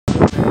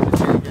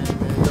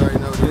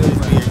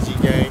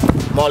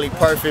Bally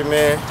Perfect,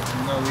 man.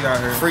 You know we out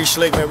here. Free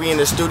Slick, man. We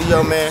in the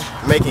studio, man.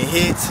 Making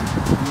hits.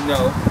 You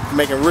know.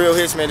 Making real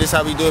hits, man. This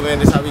how we do it, man.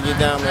 This how we get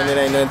down, man. It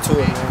ain't nothing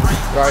to it, man.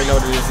 You already know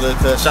what it is, little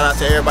cuz. Shout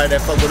out to everybody that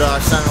fuck with our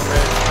sound,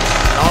 man.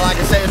 And all I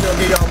can say is we'll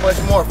give y'all much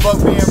more.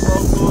 Fuck being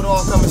broke. Do it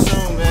all coming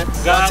soon, man.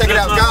 Y'all check it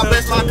out. God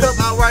bless my cup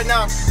out right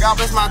now. God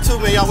bless my two,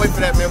 man. Y'all wait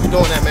for that, man. We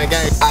doing that, man,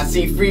 gang. I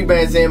see free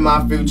bands in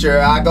my future.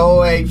 I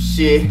go ape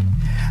shit.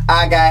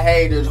 I got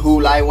haters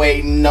who like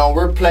waiting on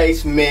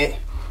replacement.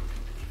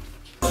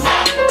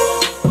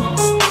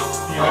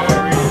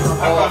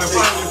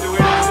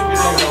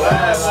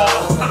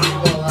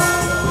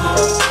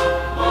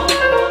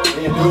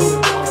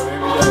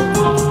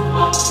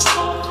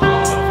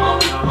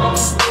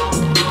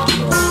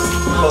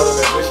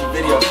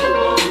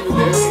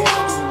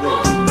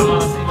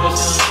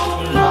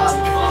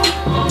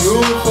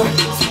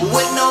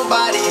 With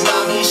nobody,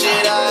 mommy,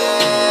 shit, I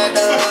had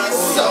us.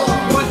 So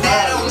put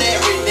that on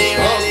everything,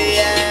 really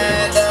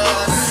had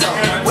us. So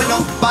with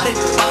nobody,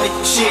 mommy,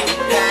 shit,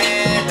 I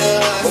had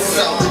us.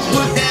 So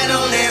put that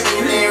on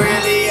everything,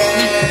 really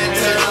had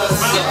us.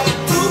 So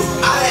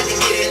I had to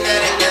get it,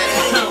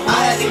 I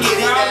had to get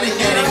it, I had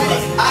to get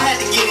it, I had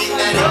to get it,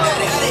 I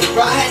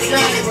had to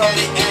get it,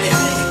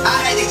 I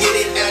had to get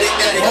it, I had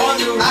to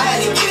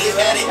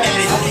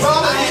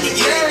get it, I had to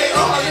get it,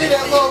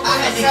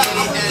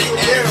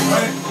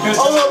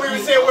 oh, look, we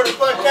were saying where the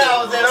fuck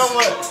cows at, oh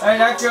what? Hey,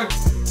 that's your...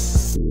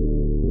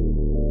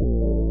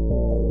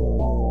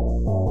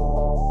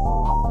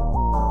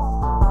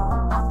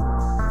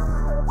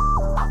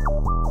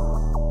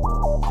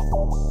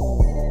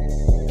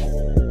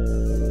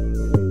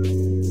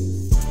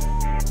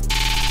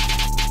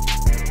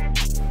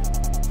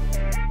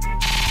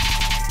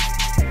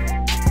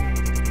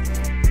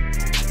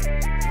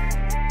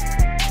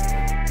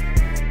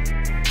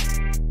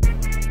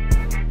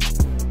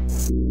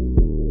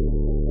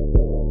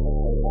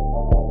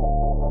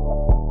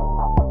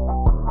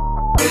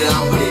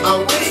 I'm with it.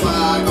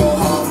 I go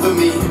hard for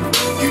me.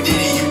 You did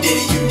it, you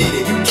did it, you did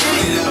it. Count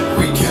it up,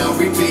 recount,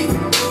 repeat.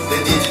 The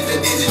digits, the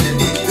digits, the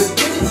digits, the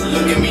digits.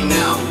 Look at me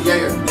now,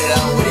 yeah. Get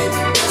out with it.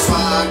 That's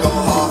why I go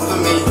hard for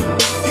me.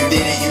 You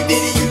did it, you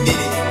did it, you did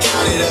it.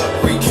 Count it up,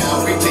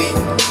 recount, repeat.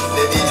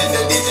 The digits,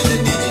 the digits, the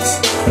digits.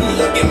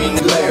 Look at me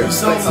now.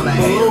 Players, place on the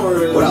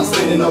hand. Without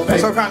spending no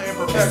paper. Some kind of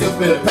imperfection. Still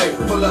spending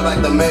paper. Pull up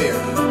like the mayor.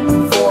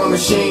 Foreign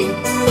machine.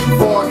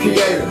 Foreign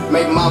creator,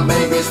 make my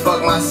babies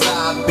fuck my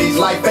side bitch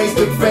like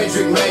Facebook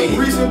Frederick made it.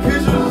 Recent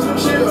pictures and some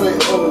shit, like,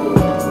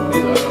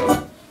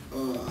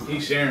 oh.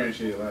 He's sharing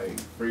shit, like,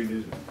 free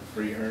this,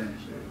 free her and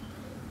shit.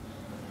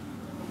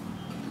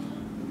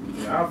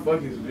 Yeah, I'll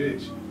fuck his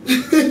bitch.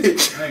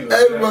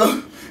 Hey,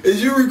 bro,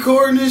 is you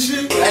recording this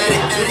shit? I had to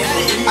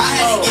get it, I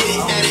had to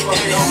get it,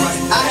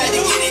 I had to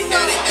get it,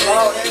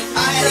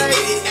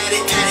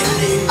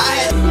 I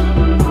had to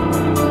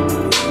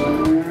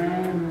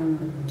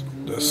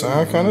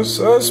Sound kind of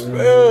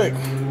suspect.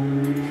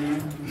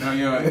 No,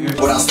 you're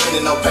without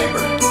spending no paper,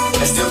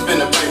 and still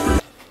spending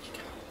paper.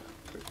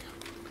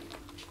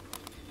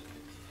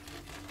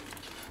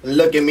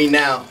 Look at me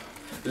now,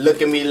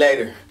 look at me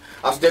later.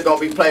 I'm still gonna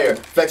be player,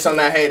 flex on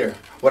that hater.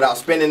 Without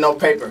spending no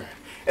paper,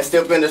 and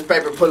still spend this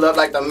paper, pull up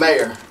like the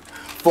mayor.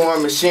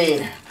 Foreign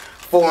machine,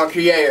 foreign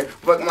creator.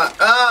 Fuck my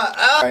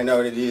I know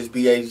what it is,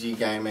 BAG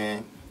gang,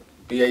 man.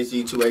 BAG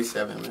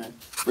 287, man.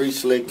 Free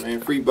Slick, man.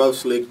 Free bro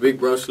Slick, big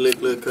bro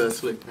Slick, little cuz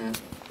Slick, man.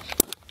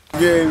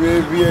 Yeah,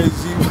 man, BAG,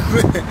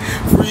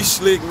 free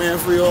Slick, man.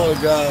 Free all the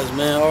guys,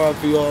 man.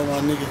 RIP all my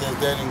niggas that's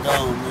dead and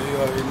gone, man. You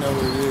already know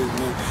what it is,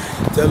 man.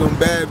 Tell them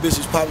bad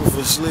bitches popping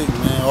for Slick,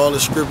 man. All the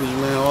scrippers,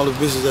 man. All the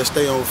bitches that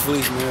stay on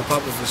fleek, man.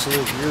 Popping for Slick,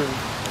 you hear me?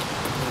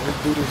 Let's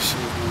do this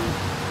shit,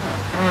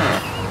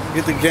 man.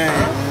 Get the gang,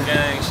 man.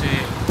 Gang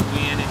shit.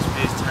 We in this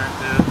bitch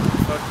turned up.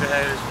 Fuck the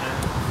haters, man.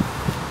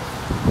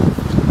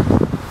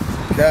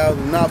 Cal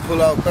do not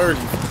pull out 30.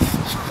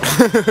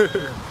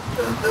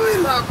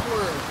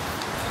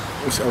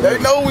 They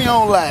know we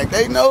don't like.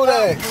 They know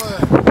that.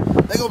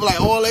 They gonna be like,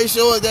 all they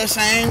show is that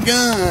same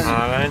gun.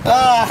 Alright.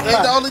 They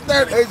the only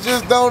 30. They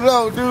just don't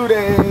know, do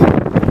they?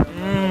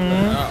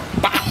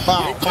 Bow,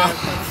 bow. I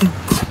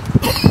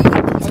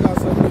got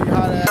something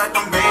hot ass. Like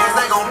them bands,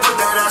 they gon' put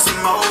that ass in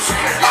motion.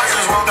 I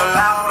just walk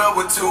aloud up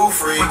with two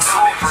freaks.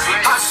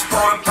 I just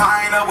poured a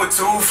pint up with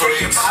two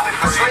freaks. I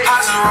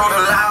just rolled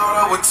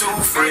aloud up with two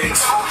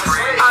freaks.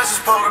 I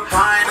just poured a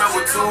pint up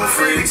with two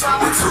freaks.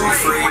 With two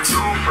freaks.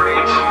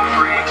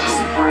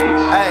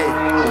 Hey,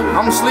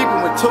 I'm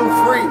sleeping with two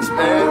freaks,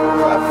 man.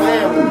 My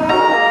family.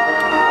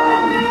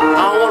 I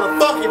don't wanna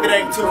fuck if it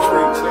ain't two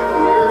freaks, man.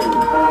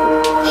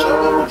 Show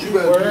me what you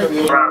better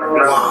do.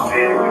 Wow.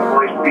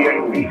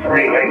 B.Datz Bigg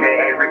Regg,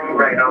 aka Ricky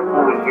Ray, no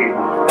bullshit.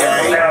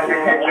 Now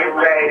just get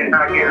paid and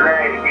not get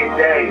laid and get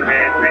days,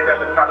 man. Nigga got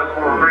the top of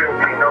school real,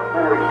 ain't no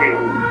bullshit.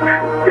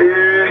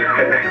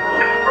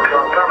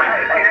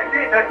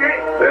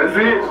 That's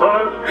it,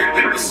 son.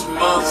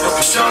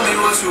 Show me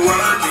what you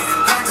working.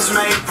 Practice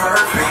made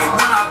perfect.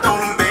 When I throw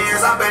them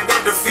bands, I bet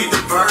that defeat the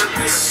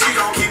purpose. She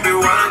gon' keep it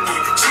working.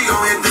 She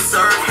gon' hit the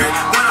surface.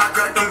 When I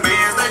crack them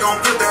bands, they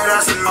gon' put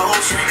that ass in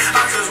motion.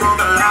 I just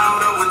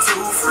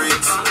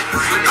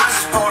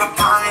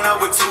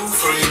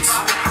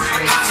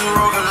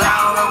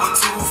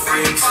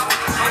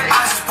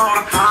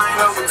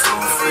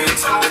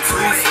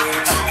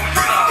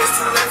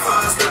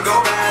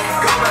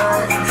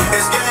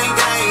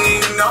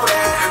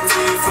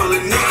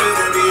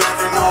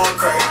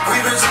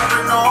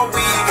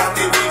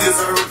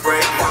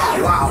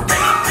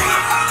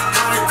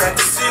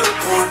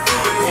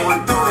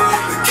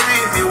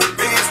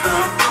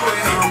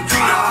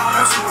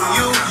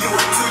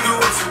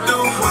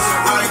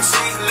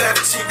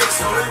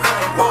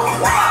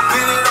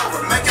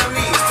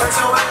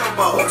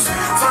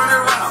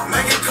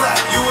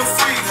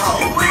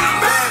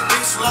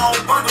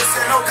bundle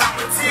said no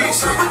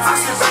competition. I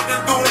sit back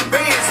and do them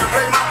bands and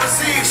play my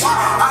position.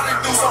 I done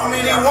do so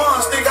many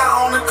ones, think I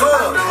own the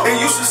club. And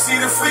you should see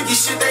the freaky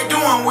shit they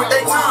doing with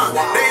their tongue.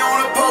 They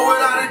on the pole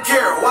without a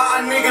care,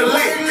 why a nigga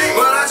lit.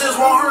 But I just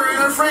want her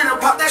and her friend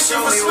to pop that shit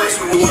for slick.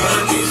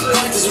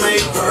 Practice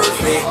made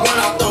perfect. When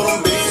I throw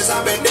them bands, I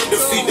bet they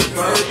defeat the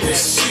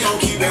purpose. She gon'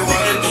 keep it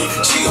working,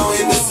 she gon'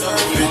 hit the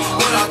surface.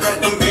 When I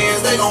crack them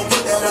bands, they gon'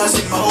 put that ass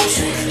in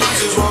motion. I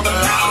just roll the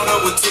loud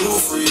up with two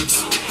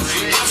freaks.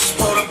 I just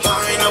pull the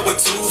vine up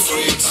with two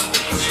freaks.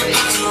 I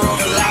just roll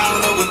the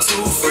loud up with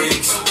two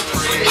freaks.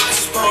 I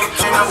just pull the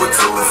vine up with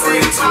two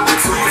freaks.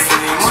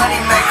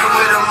 Money maker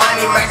with a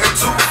money maker,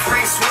 two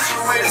freaks.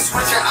 Switcher with a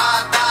switcher,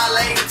 I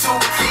dilate, two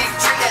feet.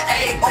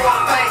 Drinking 8 or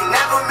paint,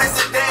 never miss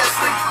a damn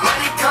sleep.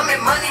 Money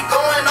coming, money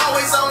going,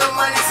 always on the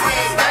money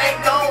scheme.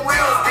 Bank on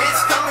wheels, bitch,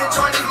 come and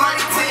join this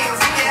money team.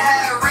 We can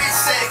have rich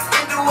sex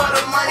and do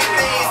other money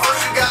things.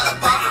 First you gotta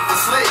pop it for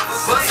slick,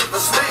 bust it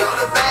for slick. Throw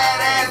the bad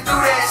ass, do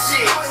that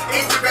shit.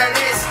 Instagram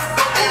this,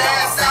 put that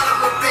ass out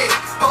of a pic.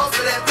 Post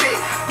for that pic,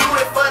 do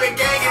it for the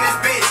gang in this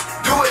bitch.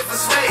 Do it for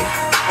slick.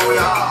 Oh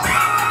y'all,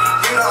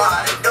 you know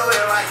how to do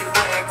it like you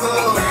playing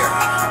cool.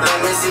 Let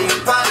me see you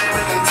pop it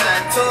with them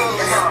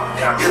tattoos.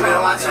 You been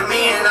watching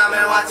me and I've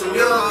been watching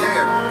you.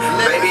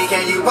 Baby,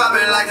 can you pop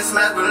it like a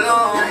smash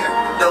balloon?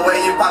 The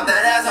way you pop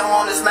that ass, I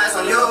wanna smash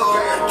on you.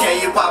 Can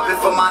you pop it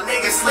for my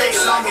nigga slick?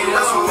 Show me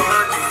loose.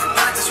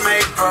 I just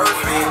made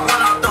perfect. When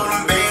I throw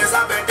them bands,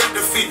 I bet they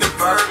defeat the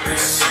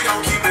purpose. She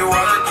gon' keep it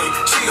working,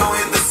 she gon'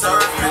 hit the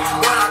surface.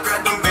 When I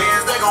crack them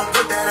bands, they gon'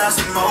 put that ass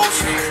in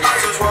motion. I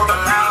just roll the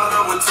loud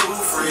up with two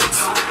freaks.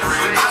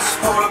 I just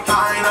pour the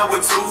pine up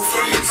with two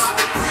freaks.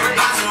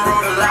 I just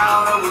roll the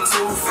loud up with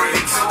two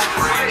freaks.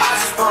 I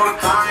just pour the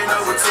pine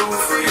up with two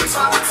freaks.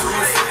 With two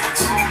freaks.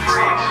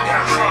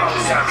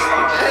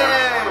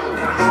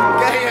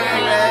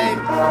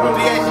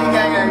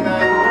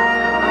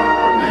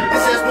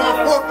 This is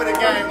 1/4 for the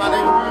game, my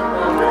nigga.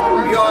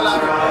 We all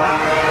out here.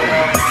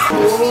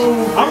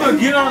 I'm gonna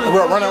get on the.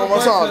 Bro, run that one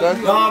more song, man.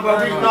 No, bro,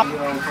 we not.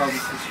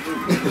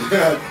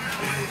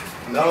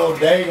 No,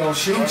 they gon'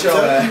 shoot your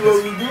ass. You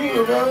what we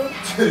doing, bro?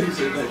 He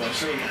said they gon'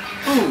 shoot.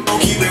 Don't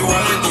keep it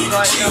working,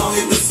 she gon'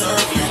 hit the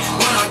surface.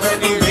 When I grab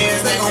them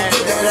bands, they gon'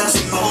 put that ass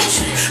in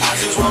motion. I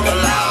just roll the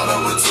loud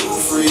up with two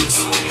freaks.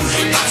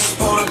 I just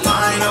pour the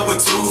pine up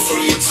with two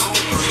freaks.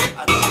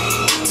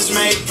 Just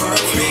made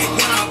perfect.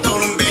 When I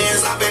throw them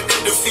bands, I bet they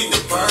defeat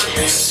the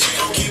purpose. She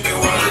gon' keep it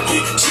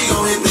working, she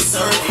gon' hit the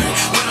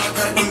surface. When I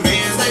grab them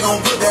bands, they gon'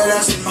 put that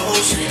ass in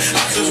motion.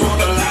 I just roll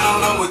the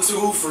loud up with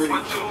two freaks.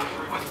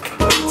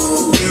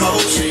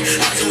 Motion.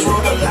 I just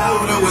roll the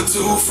loud up with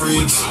two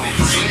freaks. I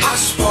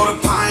just pour the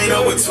pine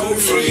up with two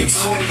freaks.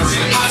 I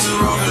just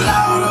roll the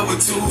loud up with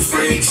two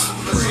freaks.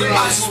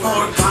 I just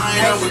pour the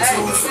pine up with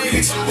two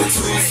freaks. With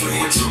two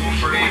freaks.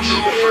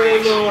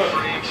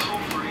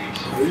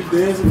 Are you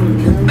dancing for the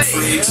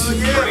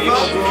camera?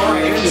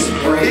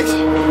 Freaks.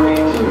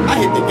 I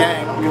hit the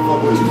gang. I don't give a fuck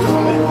what you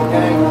call me.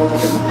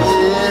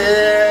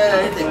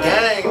 Yeah, hit the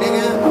gang,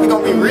 nigga. We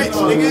gon' be rich,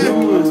 nigga.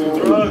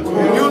 You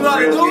know how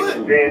to do it?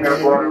 Then I'm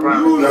going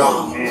around the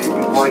globe,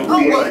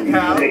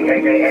 man.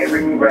 AKA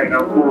Ricky Regg, no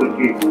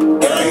bullshit.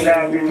 Every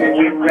last bitch that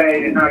get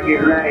paid and not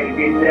get laid,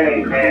 get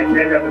paid, man.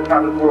 Stand up and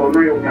talk for a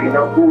real thing,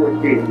 no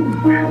bullshit.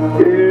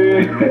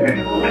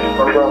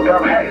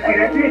 Hey, see,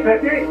 that's it,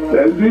 that's it.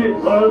 That's it,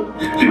 bro.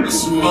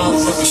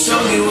 Motherfucker, show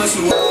me what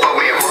you want. Oh,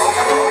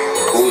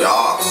 we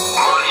are.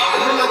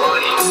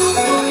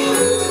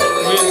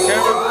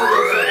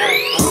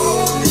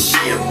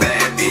 She a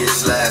bad bitch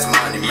slash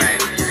money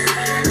maker.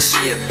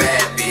 She a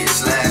bad bitch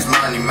slash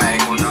money maker.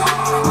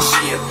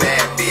 She a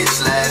bad bitch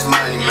slash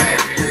money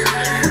maker.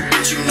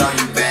 Bitch, you know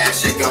you bad,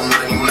 shake your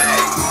money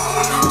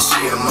maker.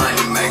 She a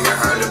money maker,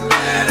 her the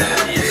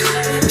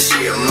badass.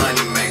 She a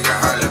money maker,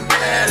 her the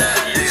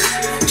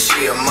badass.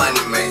 She a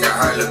money maker,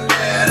 her the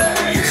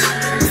badass.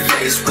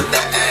 Face with the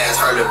ass,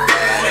 her the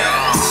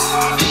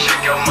badass.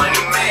 Shake your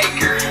money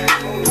maker.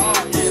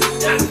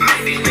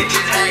 Make these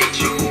bitches hate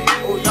you.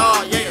 Oh,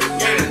 yeah,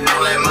 yeah.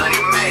 All that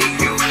money make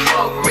you.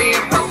 Fuck me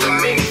and broke the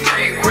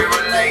mixtape, we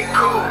relate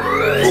cool.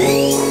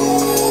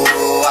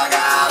 Ooh, I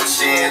got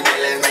options, then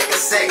let's make a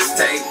sex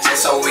tape.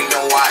 Just so we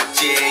can watch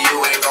it, you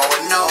ain't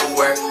going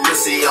nowhere.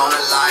 Pussy on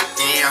the lock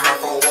in, her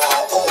for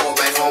wall, or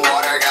back for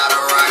water, gotta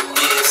rock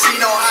it. She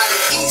know how to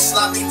eat,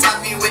 sloppy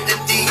toppy with the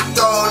deep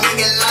throw.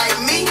 Nigga like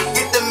me,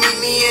 get the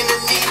Mimi and the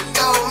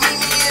Nico.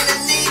 Mimi and the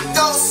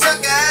Nico,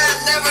 sucker,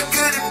 never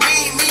could have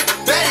beat me.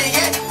 Better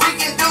yet, we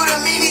can do the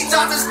Mimi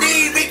top of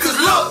Stevie. Cause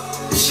look,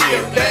 she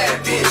a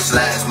bad bitch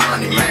slash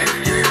money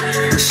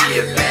maker. She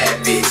a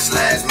bad bitch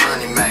slash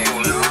money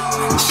maker.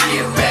 She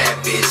a bad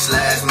bitch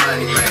slash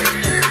money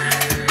maker.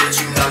 Bitch,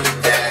 you know you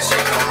bad,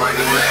 shake your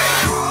money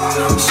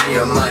maker. She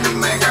a money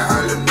maker,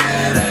 her the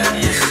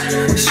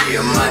badass. She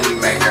a money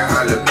maker,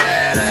 her the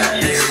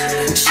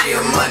badass. She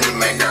a money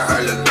maker,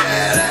 her the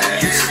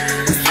badass.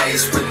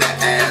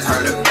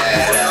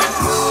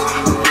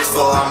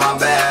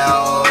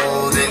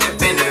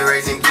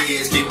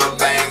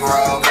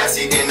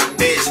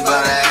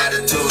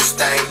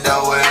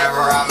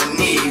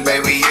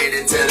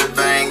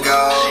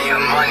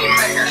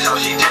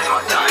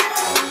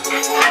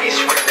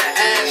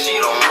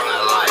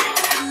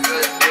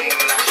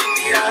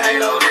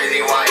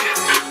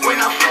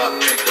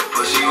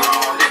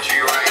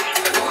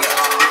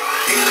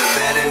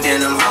 in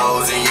them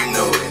hoes and you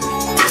knew it.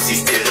 Pussy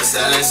still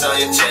selling, so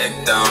your check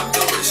don't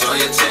do it. So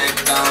your check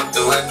don't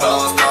do it.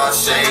 Clothes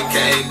cost shake,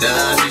 cake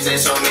does. She say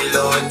show me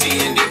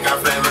loyalty and dick got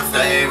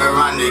flavor.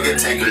 My nigga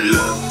take a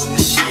look.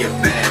 She a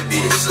bad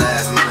bitch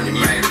slash money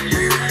maker.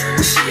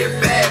 She a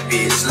bad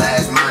bitch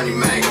slash money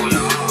maker.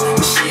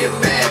 She a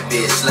bad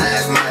bitch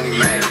slash money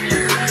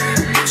maker.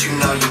 Bitch, you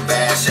know you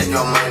bad, shake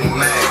your money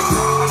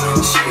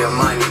maker. She a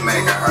money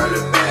maker, her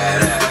look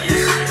badass.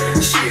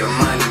 She a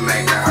money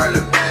maker, her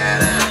look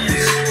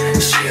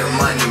badass. She a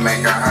money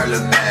maker, her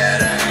look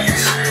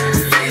badass.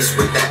 Face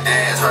with the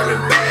ass, her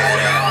look badass.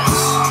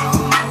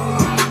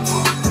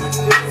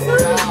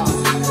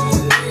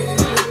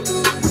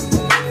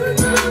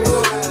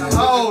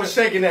 Oh,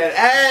 shaking that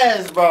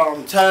ass, bro.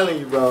 I'm telling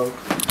you, bro.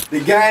 The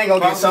gang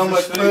gonna get so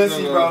much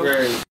pussy,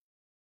 bro.